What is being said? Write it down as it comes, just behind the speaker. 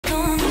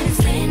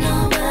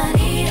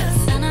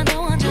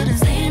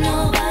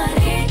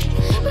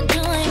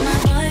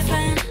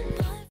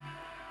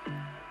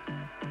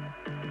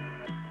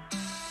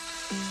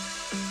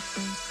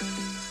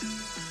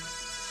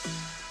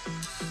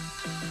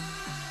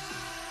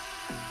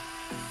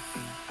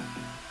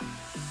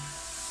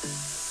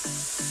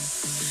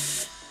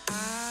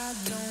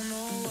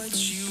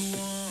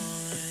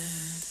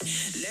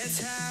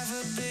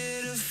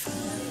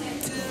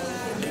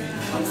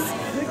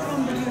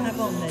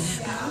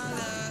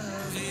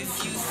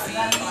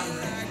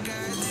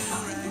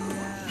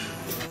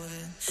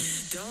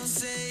Don't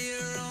say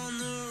you're on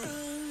the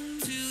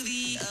road to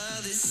the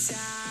other side,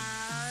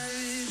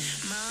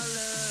 my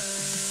love.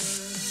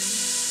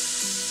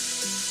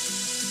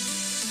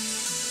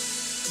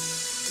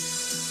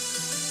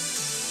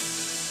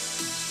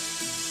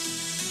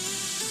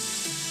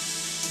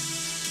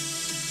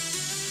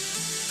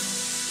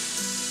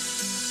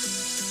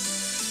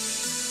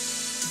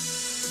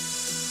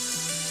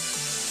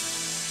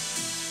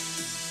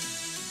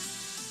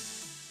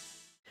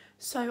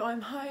 So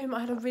I'm home. I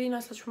had a really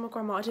nice lunch from my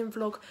grandma. I didn't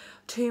vlog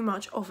too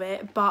much of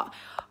it, but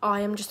I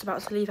am just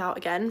about to leave out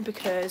again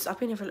because I've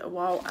been here for a little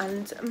while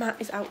and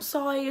Matt is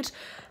outside.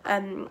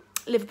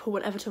 Liverpool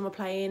and Everton were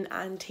playing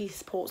and he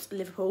supports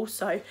Liverpool,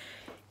 so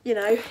you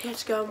know, he had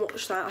to go and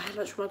watch that. I had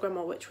lunch with my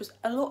grandma, which was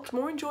a lot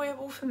more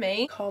enjoyable for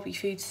me. Carby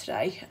foods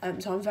today,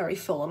 so I'm very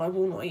full and I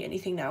will not eat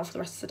anything now for the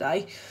rest of the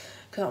day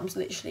because I'm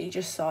literally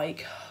just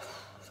like,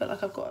 I feel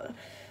like I've got a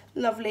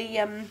lovely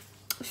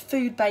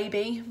food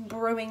baby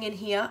brewing in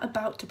here,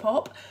 about to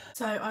pop.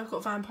 So I've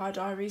got Vampire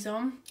Diaries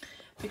on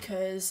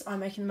because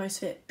I'm making the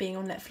most of it being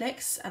on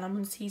Netflix and I'm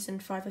on season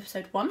 5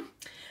 episode 1.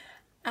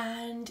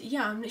 And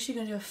yeah, I'm literally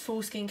going to do a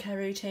full skincare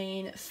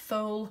routine,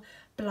 full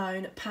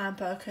blown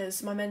pamper,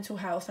 because my mental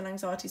health and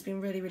anxiety has been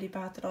really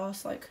bad the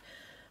last like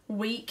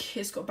week.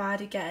 It's got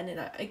bad again,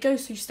 and it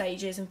goes through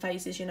stages and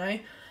phases, you know.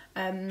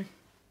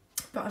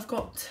 But I've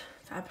got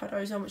Vampire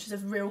Diaries on, which is a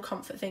real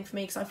comfort thing for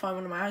me because I find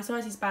when my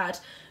anxiety's bad,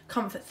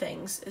 comfort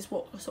things is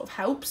what sort of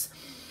helps,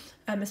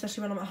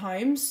 especially when I'm at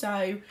home.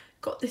 So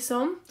got this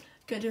on,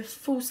 gonna do a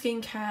full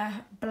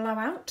skincare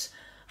blowout.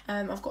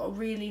 I've got a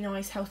really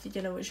nice healthy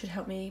dinner which should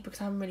help me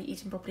because I haven't really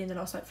eaten properly in the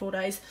last like 4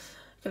 days,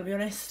 gotta be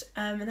honest,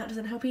 and that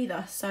doesn't help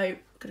either. So I'm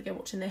gonna go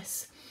watching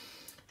this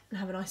and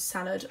have a nice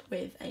salad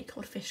with a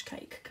codfish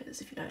cake, because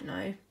if you don't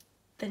know,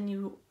 then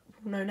you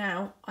will know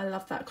now, I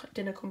love that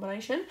dinner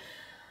combination.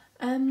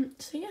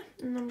 So yeah,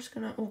 and I'm just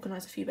gonna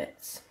organise a few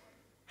bits.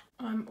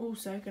 I'm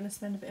also going to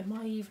spend a bit of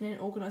my evening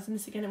organising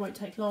this again. It won't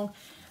take long.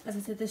 As I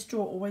said, this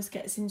drawer always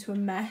gets into a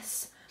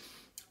mess,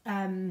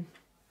 and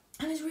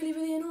it's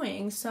really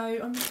annoying, so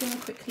I'm just going to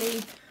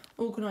quickly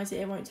organise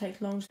it. It won't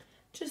take long.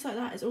 Just like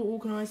that, it's all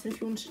organised. And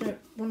if you want to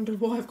wonder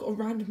why I've got a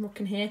random rock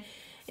in here,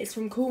 it's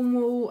from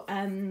Cornwall.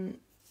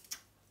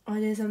 I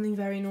did something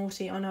very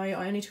naughty, I know,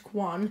 I only took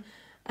one,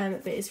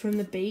 but it's from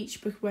the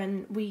beach, because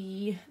when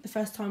the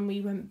first time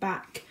we went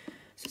back,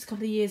 so it's a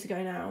couple of years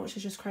ago now, which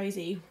is just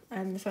crazy,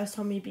 and the first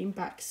time we've been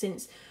back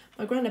since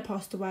my granddad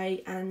passed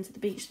away, and the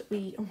beach that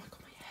we, oh my god,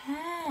 my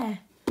hair,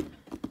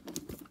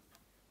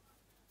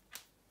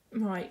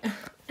 right,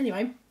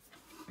 anyway,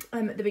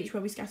 the beach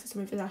where we scattered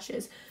some of his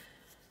ashes,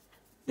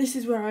 this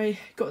is where I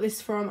got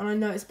this from, and I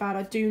know it's bad.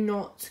 I do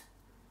not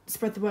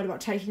spread the word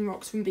about taking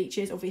rocks from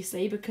beaches,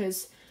 obviously,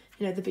 because,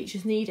 you know, the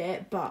beaches need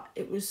it, but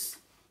it's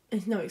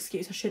no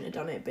excuse, I shouldn't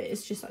have done it, but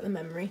it's just like the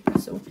memory,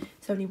 that's all.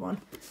 It's only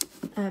one.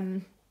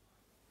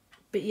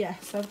 But yeah,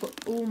 so I've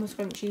got all my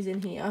scrunchies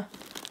in here.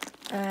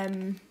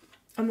 I'm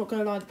not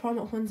going to lie, the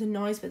Primark ones are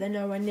nice, but they're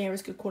nowhere near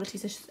as good quality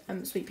as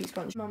Sweet Pea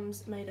Scrunch.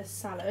 Mum's made a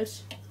salad,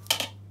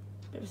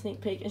 bit of a sneak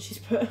peek, and she's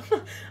put,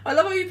 I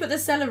love how you put the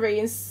celery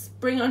and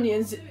spring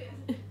onions.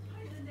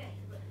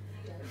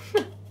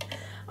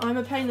 I'm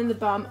a pain in the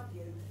bum.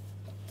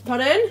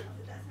 Pardon?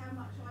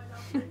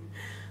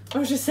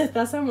 I just said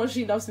that's how much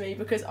she loves me,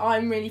 because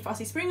I'm really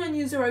fussy. Spring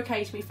onions are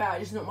okay, to be fair,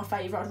 it's not my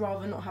favourite. I'd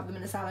rather not have them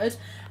in a salad,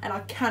 and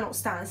I cannot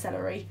stand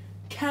celery.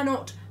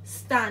 Cannot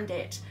stand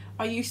it.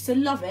 I used to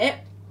love it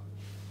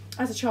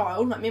as a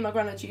child, like me and my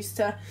granddad used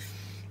to,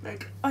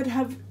 like, I'd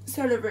have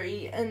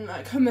celery and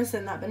like hummus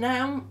and that, but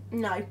now,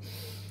 no.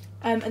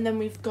 And then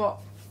we've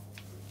got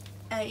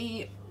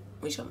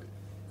which one?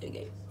 There we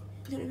go.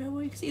 I don't know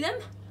where you can see them.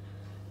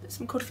 But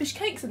some codfish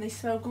cakes, and they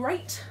smell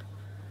great.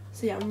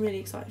 So yeah, I'm really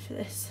excited for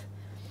this,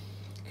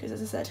 because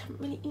as I said, I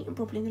haven't really eaten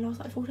properly in the last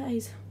like 4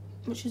 days,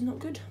 which is not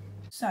good.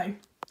 So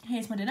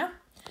here's my dinner,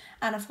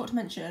 and I forgot to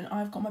mention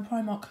I've got my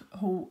Primark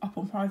haul up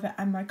on private,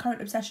 and my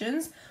current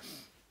obsessions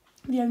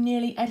video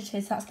nearly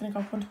edited, so that's going to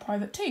go up onto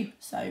private too.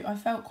 So I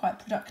felt quite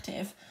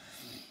productive,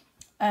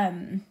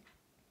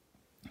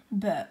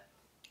 but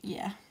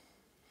yeah,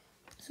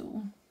 it's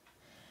all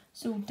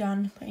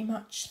done pretty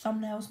much.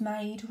 Thumbnails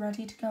made,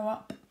 ready to go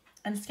up,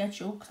 and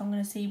schedule, because I'm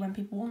going to see when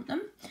people want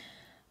them.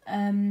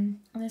 And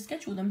then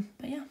schedule them.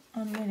 But yeah,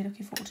 I'm really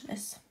looking forward to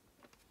this.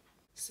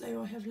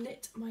 So I have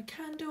lit my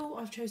candle.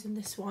 I've chosen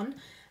this one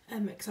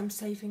because I'm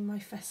saving my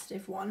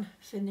festive one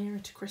for nearer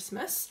to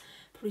Christmas.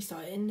 Probably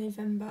start in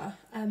November.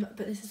 But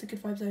this is a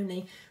Good Vibes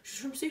Only, which is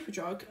from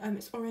Superdrug.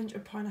 It's orange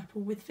and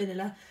pineapple with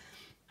vanilla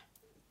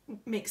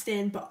mixed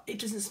in, but it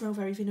doesn't smell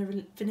very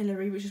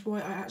vanilla-y, which is why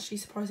I actually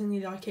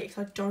surprisingly like it,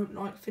 because I don't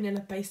like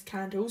vanilla-based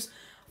candles.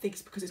 I think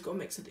it's because it's got a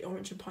mix of the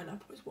orange and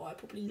pineapple is why I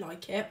probably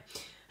like it.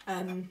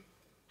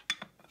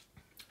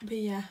 But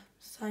yeah,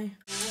 so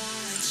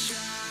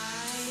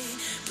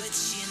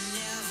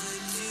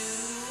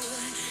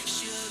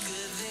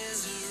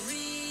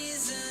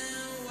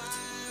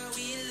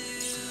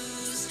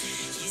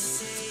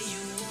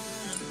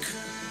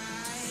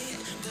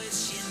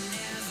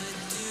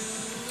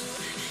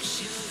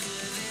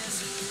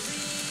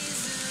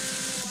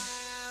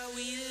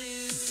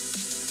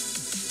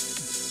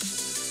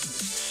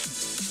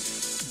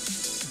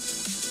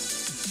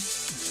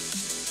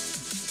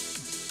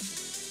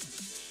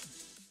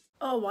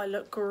Oh, I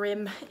look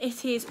grim.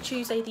 It is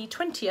Tuesday the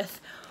 20th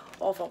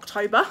of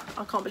October.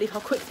 I can't believe how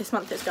quick this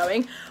month is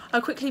going. I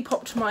quickly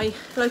popped to my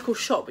local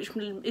shop, which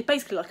is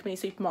basically like a mini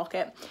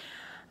supermarket,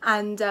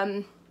 and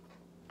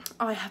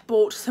I have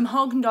bought some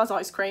Haagen-Dazs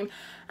ice cream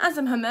and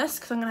some hummus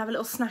because I'm going to have a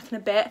little snack in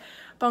a bit.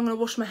 But I'm going to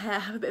wash my hair,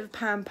 have a bit of a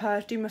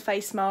pamper, do my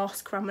face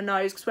mask around my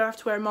nose because we have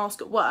to wear a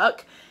mask at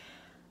work.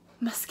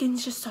 My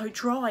skin's just so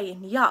dry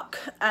and yuck.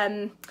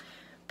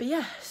 But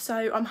yeah,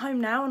 so I'm home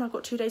now and I've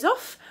got 2 days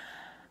off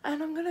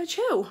and I'm gonna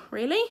chill,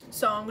 really.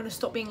 So I'm gonna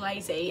stop being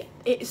lazy.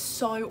 It is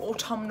so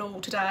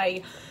autumnal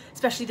today,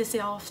 especially this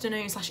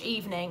afternoon /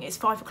 evening. It's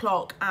 5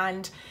 o'clock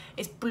and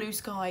it's blue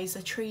skies,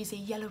 the trees are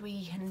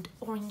yellowy and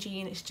orangey,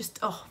 and it's just,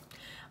 oh,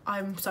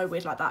 I'm so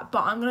weird like that.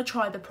 But I'm gonna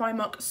try the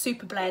Primark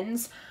Super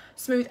Blends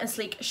Smooth and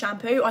Sleek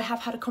shampoo. I have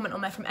had a comment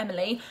on there from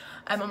Emily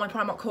on my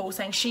Primark haul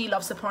saying she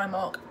loves the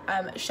Primark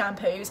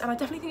shampoos, and I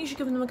definitely think you should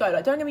give them a go.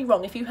 Like, don't get me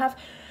wrong, if you have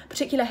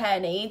particular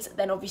hair needs,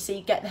 then obviously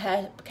get the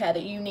hair care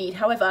that you need.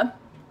 However,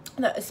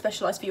 that is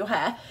specialised for your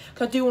hair,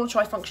 because I do want to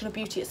try Functional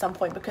Beauty at some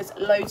point, because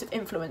loads of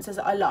influencers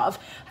that I love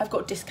have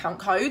got discount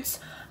codes.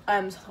 So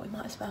I thought we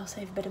might as well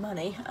save a bit of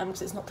money,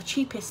 because it's not the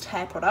cheapest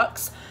hair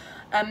products.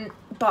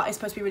 But it's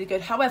supposed to be really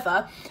good.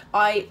 However,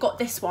 I got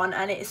this one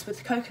and it's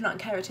with coconut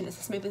and keratin. It's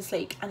a Smooth and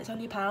Sleek and it's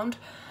only £1.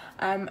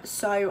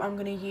 So I'm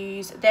going to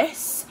use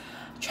this,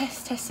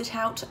 test it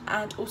out,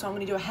 and also I'm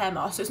going to do a hair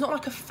mask. So it's not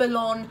like a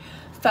full-on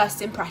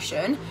first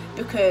impression,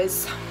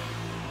 because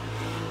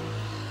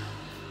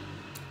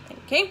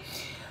thank you.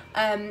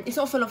 It's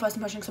not a full-on first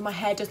impression because my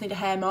hair does need a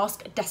hair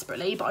mask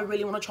desperately, but I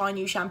really want to try a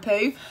new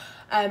shampoo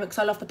because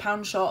I love the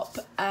Pound Shop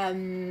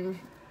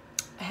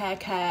hair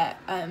care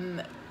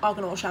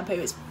argan oil shampoo.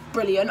 It's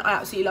brilliant. I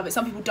absolutely love it.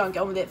 Some people don't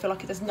get on with it, feel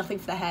like it does nothing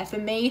for their hair. For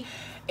me,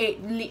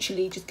 it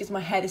literally just gives my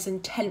hair this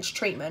intense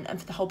treatment, and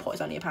for the whole pot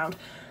is only £1.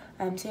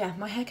 So yeah,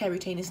 my hair care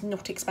routine is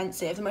not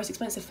expensive. The most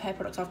expensive hair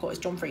products I've got is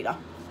John Frieda,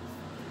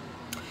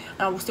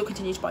 and I will still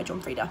continue to buy John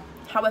Frieda.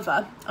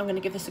 However, I'm going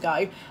to give this a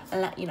go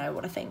and let you know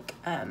what I think.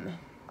 I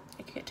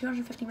could get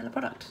 250ml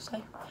product,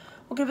 so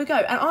I'll give it a go.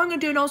 And I'm going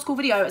to do an old school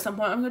video at some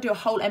point. I'm going to do a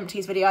whole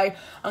empties video.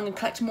 I'm going to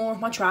collect more of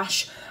my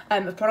trash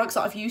of products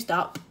that I've used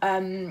up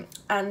and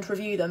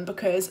review them,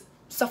 because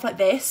stuff like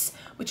this,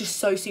 which is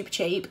so super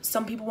cheap,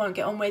 some people won't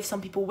get on with,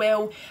 some people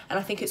will, and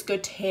I think it's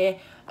good to hear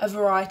a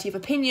variety of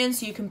opinions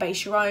so you can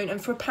base your own,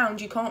 and for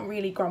 £1 you can't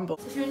really grumble.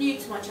 So if you're new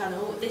to my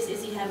channel, this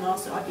is the hair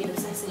mask that I've been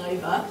obsessing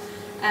over.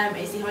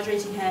 It's the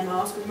hydrating hair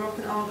mask with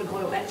Moroccan argan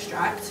oil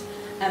extract,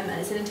 and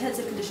it's an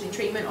intensive conditioning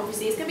treatment.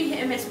 Obviously it's going to be hit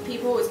and miss with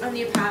people, it's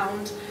only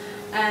 £1.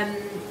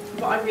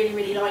 But I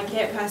really like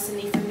it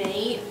personally for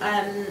me,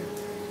 and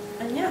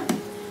yeah,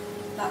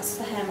 that's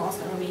the hair mask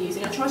I'm going to be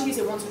using. I try to use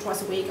it once or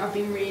twice a week. I've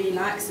been really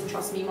lax, and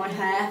trust me, my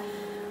hair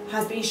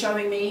has been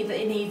showing me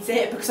that it needs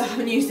it, because I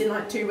haven't used it in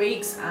like 2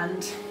 weeks,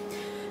 and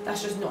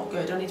that's just not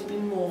good. I need to be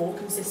more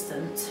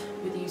consistent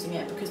with using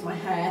it, because my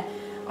hair,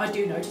 I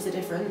do notice a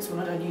difference when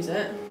I don't use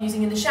it.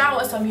 Using in the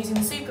shower, so I'm using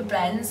the Super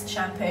Blends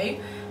shampoo,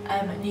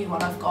 a new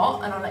one I've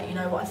got, and I'll let you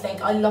know what I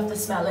think. I love the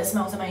smell, it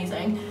smells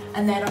amazing.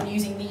 And then I'm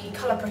using the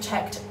Colour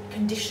Protect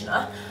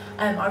conditioner.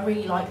 I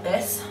really like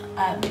this.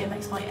 It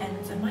makes my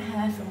ends and my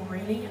hair feel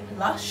really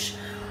lush.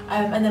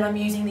 And then I'm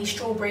using the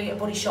Strawberry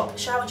Body Shop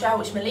shower gel,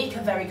 which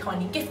Malika very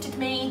kindly gifted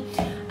me.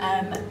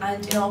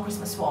 And in our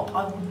Christmas swap,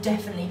 I will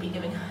definitely be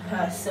giving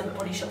her some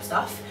Body Shop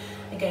stuff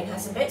and getting her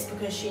some bits,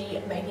 because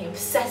she made me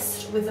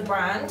obsessed with the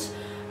brand.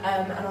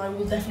 And I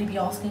will definitely be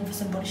asking for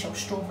some Body Shop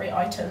strawberry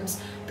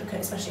items,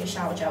 because especially a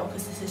shower gel,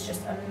 because this is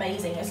just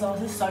amazing. It's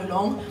lasted so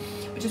long,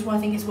 which is why I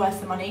think it's worth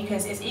the money,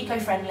 because it's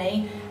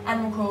eco-friendly,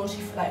 animal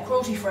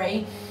cruelty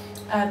free,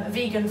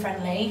 vegan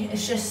friendly.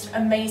 It's just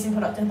amazing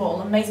product in a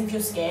bottle, amazing for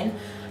your skin.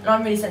 And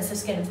I'm really sensitive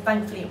skin, and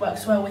thankfully it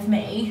works well with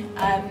me.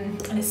 And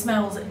it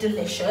smells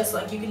delicious.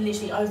 Like, you can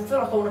literally, I feel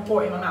like I want to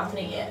pour it in my mouth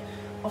and eat it.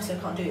 Obviously I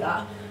can't do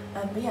that.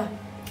 But yeah,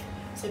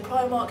 so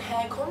Primark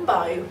hair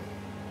combo.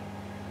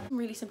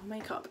 Really simple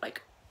makeup.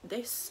 Like,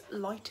 this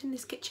light in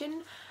this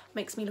kitchen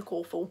makes me look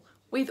awful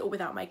with or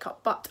without makeup,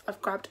 but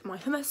I've grabbed my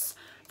hummus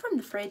from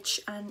the fridge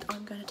and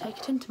I'm going to take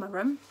it into my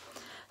room. I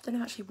don't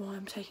know actually why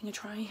I'm taking a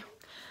tray.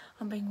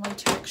 I'm being way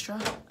too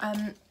extra. Yeah,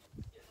 I'm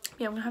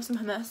going to have some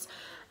hummus,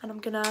 and I'm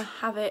going to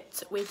have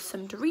it with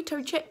some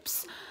Dorito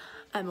chips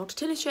or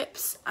tortilla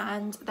chips,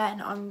 and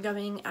then I'm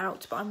going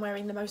out, but I'm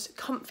wearing the most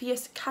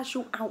comfiest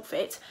casual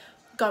outfit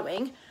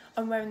going.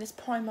 I'm wearing this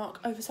Primark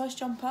oversized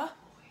jumper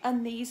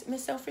and these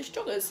Miss Selfridge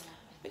joggers,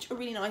 which are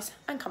really nice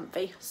and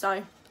comfy.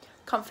 So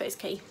comfort is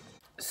key.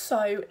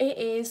 So it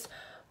is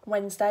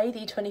Wednesday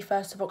the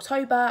 21st of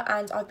October,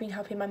 and I've been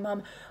helping my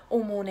mum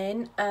all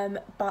morning,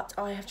 but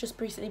I have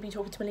just recently been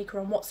talking to Malika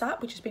on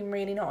WhatsApp, which has been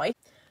really nice.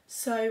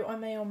 So I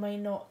may or may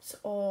not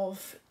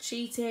have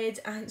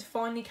cheated and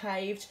finally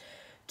caved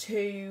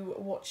to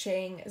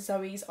watching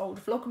Zoe's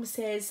old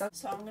Vlogmases.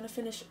 So I'm going to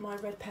finish my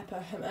red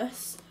pepper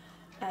hummus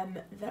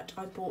that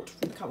I bought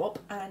from the co-op,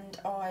 and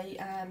I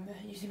am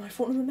using my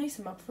Fortnum &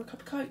 Mason mug for a cup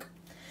of Coke,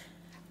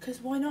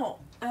 because why not?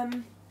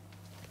 And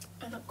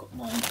I've got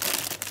my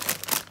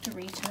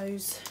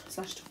Doritos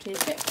 / tortilla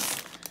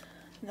chips,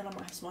 and then I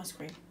might have some ice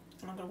cream,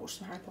 and I'm going to watch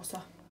some Harry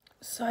Potter.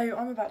 So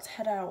I'm about to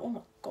head out. Oh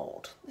my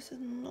god, this is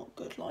not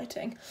good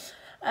lighting.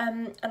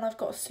 And I've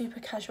got a super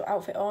casual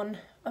outfit on.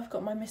 I've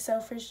got my Miss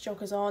Selfridge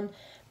joggers on,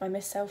 my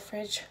Miss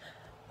Selfridge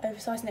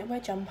oversized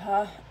knitwear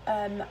jumper,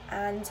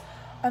 and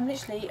I'm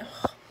literally,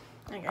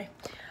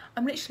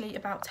 I'm literally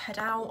about to head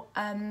out.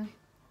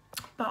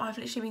 But I've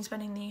literally been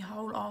spending the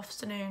whole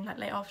afternoon, like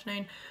late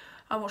afternoon.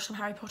 I watched some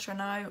Harry Potter, and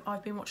now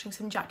I've been watching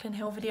some Jaclyn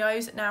Hill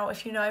videos. Now,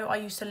 if you know, I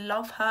used to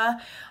love her.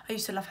 I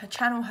used to love her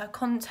channel, her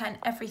content,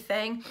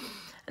 everything.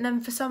 And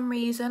then for some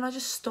reason, I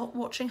just stopped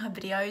watching her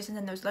videos, and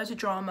then there was loads of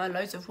drama,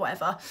 loads of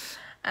whatever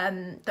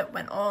that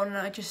went on.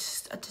 I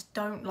just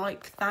don't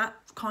like that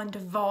kind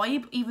of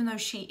vibe, even though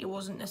it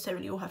wasn't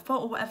necessarily all her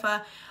fault or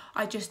whatever.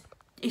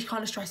 It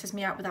kind of stresses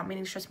me out without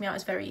meaning to stress me out.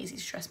 It's very easy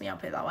to stress me out,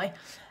 put it that way.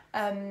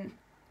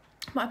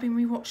 But I've been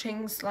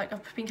rewatching, like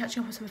I've been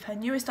catching up with some of her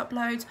newest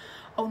uploads.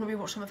 I want to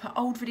rewatch some of her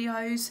old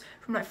videos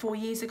from like 4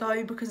 years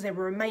ago because they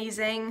were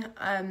amazing.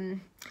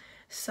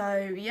 So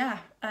yeah,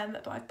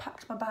 but I've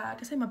packed my bag.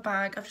 I say my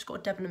bag, I've just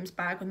got a Debenhams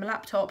bag with my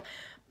laptop,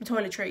 my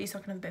toiletries so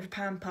I can have a bit of a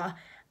pamper,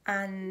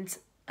 and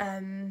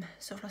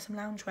sort of like some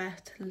loungewear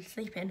to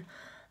sleep in.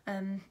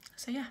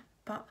 So yeah,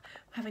 but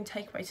I'm having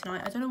takeaway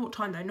tonight. I don't know what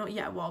time though, not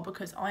yet a while,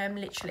 because I am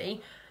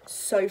literally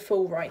so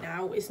full right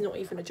now. It's not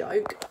even a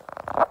joke.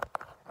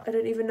 I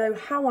don't even know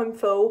how I'm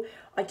full,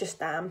 I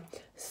just am.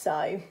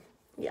 So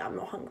yeah, I'm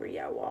not hungry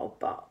yet a while,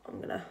 but I'm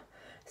gonna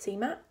see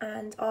Matt.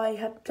 And I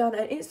have done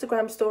an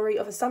Instagram story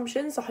of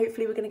assumptions, so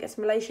hopefully we're gonna get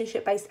some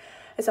relationship based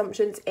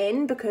assumptions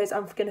in, because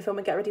I'm gonna film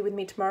a get ready with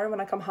me tomorrow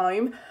when I come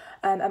home,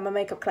 and my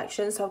makeup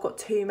collection. So I've got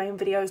 2 main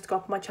videos to go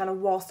up on my channel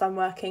whilst I'm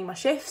working my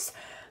shifts,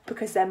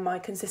 because then my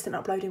consistent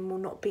uploading will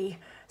not be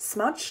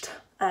smudged.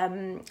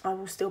 I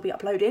will still be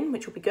uploading,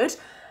 which will be good,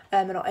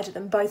 and I'll edit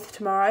them both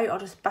tomorrow. I'll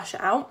just bash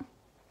it out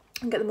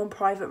and get them on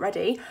private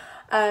ready.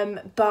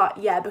 But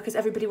yeah, because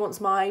everybody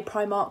wants my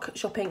Primark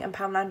shopping and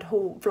Poundland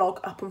haul vlog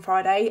up on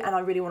Friday, and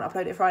I really want to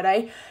upload it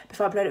Friday. If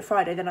I upload it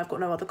Friday, then I've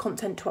got no other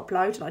content to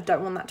upload, and I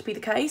don't want that to be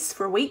the case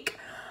for a week.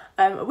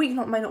 A week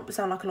may not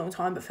sound like a long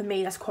time, but for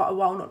me that's quite a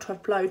while not to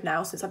upload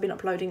now, since I've been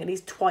uploading at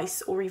least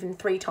twice or even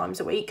 3 times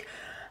a week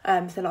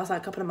for the last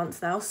like couple of months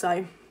now.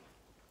 So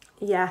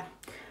yeah,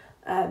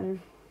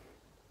 I'm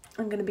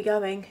going to be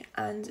going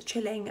and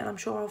chilling, and I'm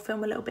sure I'll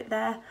film a little bit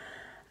there.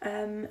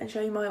 And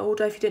show you my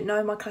order. If you didn't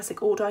know, my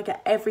classic order I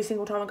get every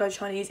single time I go to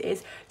Chinese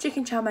is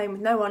chicken chow mein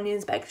with no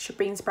onions but extra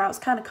bean sprouts,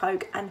 can of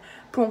Coke and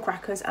prawn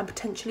crackers, and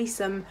potentially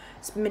some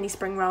mini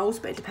spring rolls,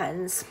 but it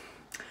depends.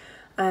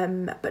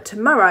 But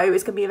tomorrow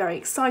is going to be a very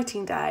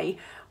exciting day,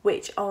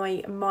 which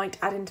I might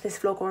add into this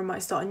vlog, or I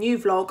might start a new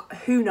vlog,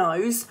 who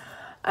knows,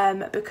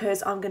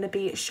 because I'm going to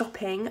be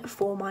shopping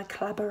for my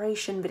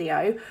collaboration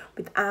video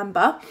with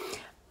Amber,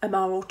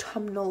 our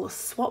autumnal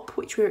swap,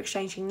 which we're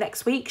exchanging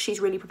next week. She's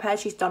really prepared,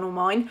 she's done all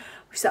mine.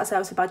 We've set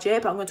ourselves a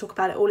budget, but I'm going to talk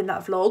about it all in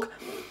that vlog,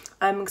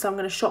 because I'm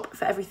going to shop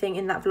for everything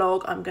in that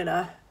vlog. I'm going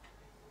to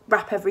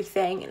wrap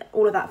everything and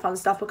all of that fun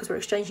stuff, because we're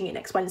exchanging it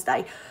next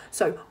Wednesday.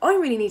 So I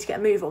really need to get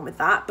a move on with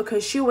that,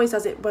 because she always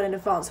does it well in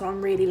advance and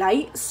I'm really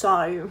late.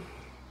 So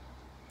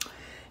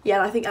yeah,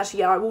 and I think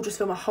actually, yeah, I will just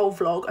film a whole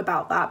vlog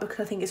about that,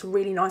 because I think it's a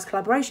really nice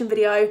collaboration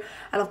video,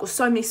 and I've got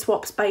so many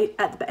swaps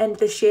at the end of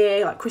this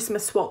year, like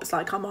Christmas swaps,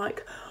 like I'm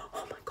like,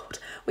 oh my god,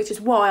 which is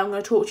why I'm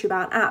going to talk to you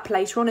about an app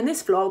later on in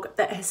this vlog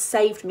that has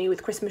saved me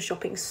with Christmas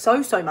shopping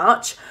so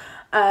much.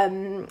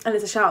 And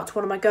there's a shout out to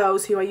one of my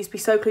girls who I used to be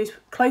so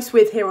close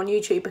with here on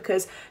YouTube,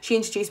 because she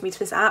introduced me to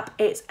this app.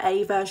 It's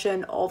a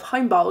version of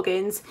Home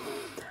Bargains,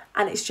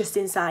 and it's just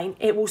insane.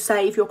 It will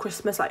save your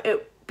Christmas, like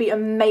it be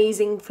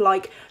amazing for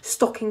like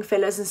stocking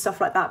fillers and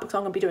stuff like that, because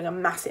I'm going to be doing a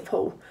massive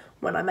haul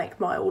when I make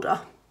my order,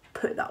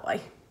 put it that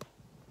way.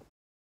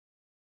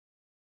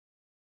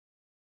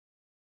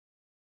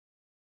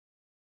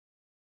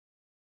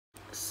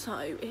 So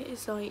it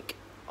is like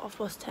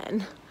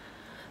 10:30.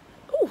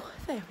 Oh,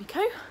 there we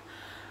go.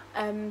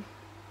 And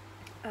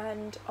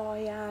I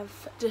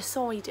have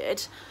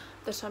decided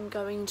that I'm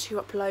going to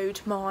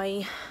upload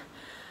my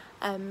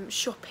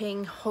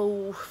shopping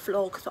haul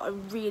vlog that I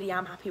really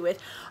am happy with.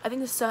 I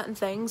think there's certain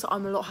things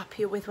I'm a lot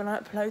happier with when I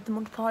upload them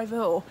onto private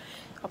or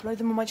upload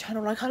them on my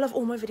channel. Like, I love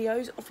all my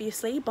videos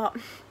obviously, but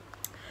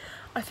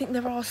I think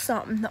there are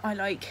some that I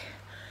like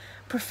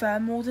prefer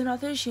more than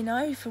others, you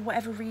know, for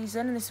whatever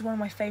reason. And this is one of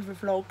my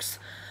favourite vlogs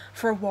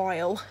for a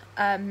while.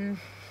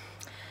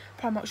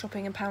 Primark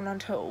shopping and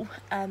Poundland haul.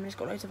 It's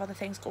got loads of other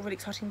things. Got a really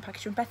exciting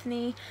package from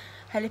Bethany,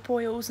 her lip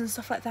oils and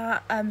stuff like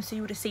that. So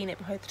you would have seen it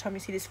by the time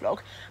you see this vlog.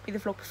 Be the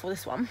vlog before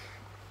this one.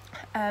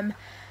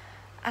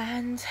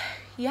 And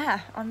yeah,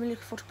 I'm really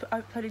looking forward to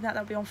uploading that.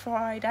 That'll be on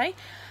Friday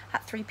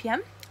at 3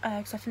 PM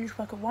because I finish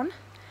work at 1.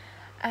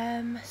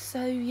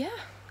 So yeah.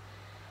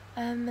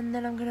 And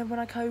then I'm gonna, when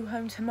I go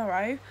home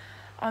tomorrow,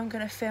 I'm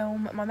going to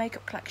film my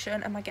makeup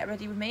collection and my get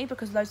ready with me,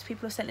 because loads of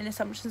people have sent in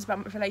assumptions about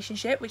my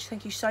relationship, which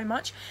thank you so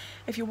much.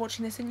 If you're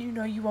watching this and you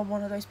know you are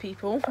one of those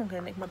people, I'm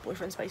going to make my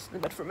boyfriend's face in the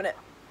bed for a minute.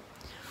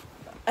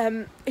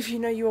 If you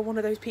know you are one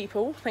of those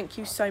people, thank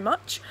you so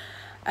much.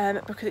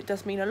 because it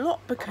does mean a lot,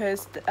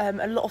 because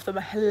a lot of them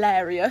are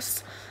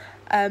hilarious,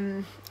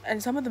 and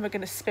some of them are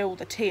going to spill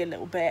the tea a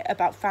little bit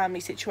about family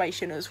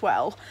situation as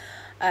well.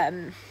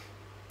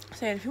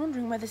 So yeah, if you're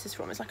wondering where this is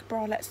from, it's like a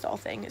bralette style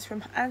thing. It's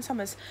from Ann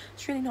Summers.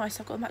 It's really nice.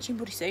 I've got a matching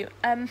bodysuit.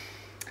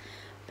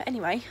 But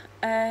anyway,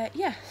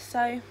 yeah,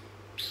 so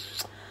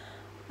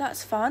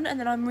that's fun. And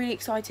then I'm really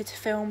excited to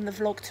film the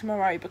vlog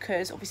tomorrow,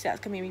 because obviously that's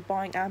going to be me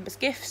buying Amber's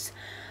gifts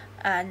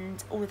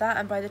and all of that.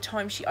 And by the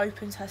time she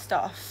opens her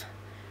stuff,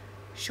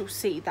 she'll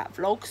see that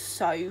vlog.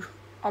 So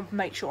I'll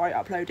make sure I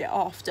upload it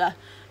after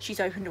she's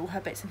opened all her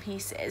bits and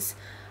pieces.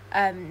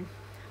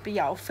 But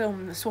yeah, I'll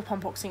film the swap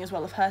unboxing as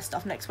well of her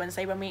stuff next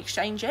Wednesday when we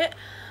exchange it.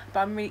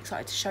 But I'm really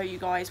excited to show you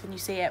guys when you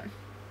see it,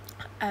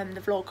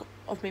 the vlog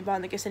of me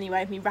buying the gifts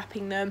anyway, me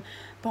wrapping them,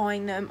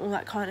 buying them, all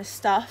that kind of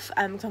stuff. So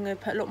I'm going to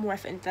put a lot more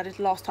effort into that as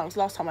last time, because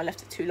last time I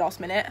left it too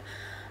last minute.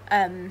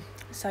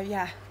 So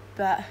yeah,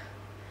 but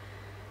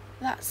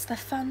that's the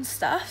fun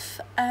stuff.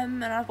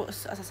 And I've got,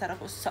 as I said, I've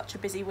got such a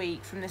busy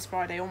week from this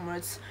Friday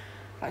onwards,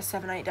 like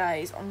 7-8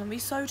 days. I'm going to be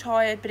so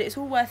tired, but it's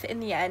all worth it in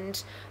the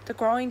end. The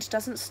grind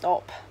doesn't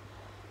stop.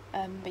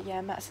 But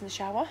yeah, Matt's in the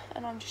shower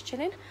and I'm just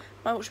chilling.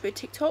 Might watch a bit of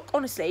TikTok.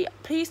 Honestly,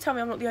 please tell me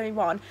I'm not the only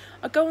one.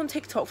 I go on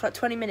TikTok for like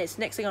 20 minutes.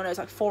 Next thing I know, it's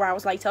like 4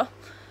 hours later.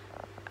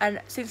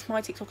 And since my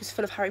TikTok is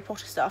full of Harry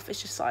Potter stuff,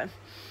 it's just like,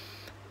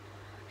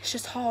 it's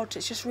just hard.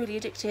 It's just really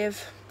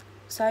addictive.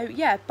 So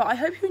yeah, but I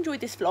hope you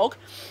enjoyed this vlog.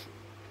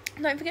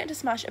 Don't forget to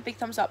smash a big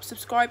thumbs up.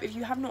 Subscribe if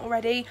you have not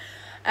already.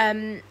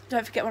 Don't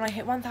forget, when I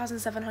hit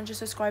 1,700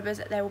 subscribers,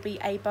 there will be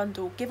a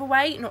bundle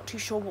giveaway. Not too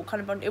sure what kind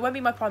of bundle. It won't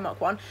be my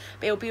Primark one,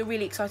 but it'll be a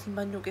really exciting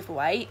bundle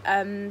giveaway.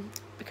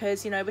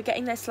 Because, you know, we're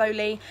getting there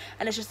slowly,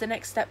 and it's just the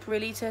next step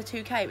really to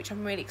 2k, which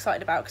I'm really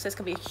excited about, because there's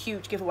going to be a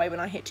huge giveaway when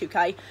I hit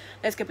 2k.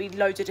 There's going to be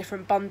loads of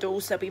different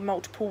bundles. There'll be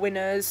multiple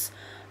winners,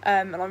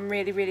 and I'm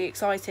really, really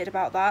excited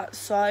about that.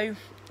 So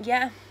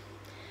yeah.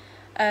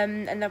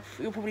 And then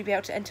you'll probably be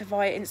able to enter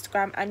via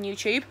Instagram and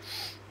YouTube,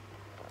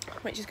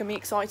 which is going to be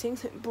exciting.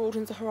 So it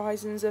broadens the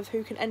horizons of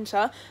who can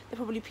enter.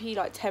 There'll probably be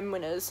like 10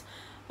 winners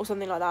or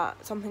something like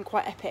that, something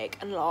quite epic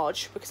and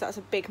large, because that's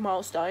a big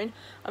milestone.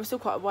 I'm still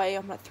quite away.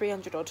 I'm like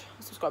 300 odd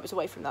subscribers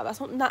away from that.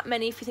 That's not that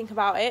many if you think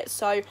about it,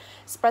 so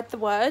spread the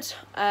word.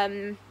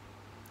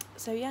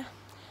 So yeah,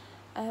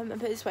 and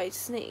put it this way,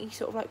 just a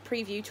sort of like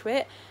preview to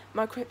it.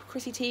 My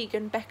Chrissy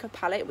Teigen Becca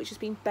palette, which has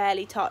been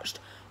barely touched,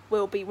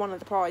 will be one of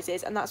the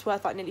prizes, and that's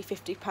worth like nearly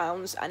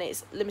 £50, and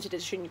it's limited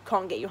edition. You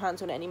can't get your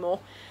hands on it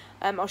anymore.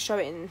 I'll show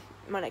it in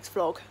my next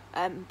vlog.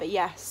 But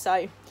yeah,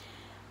 so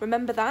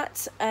remember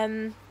that.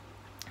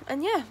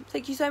 And yeah,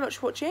 thank you so much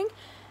for watching,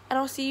 and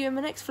I'll see you in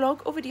my next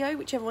vlog or video,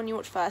 whichever one you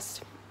watch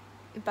first.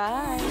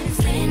 Bye.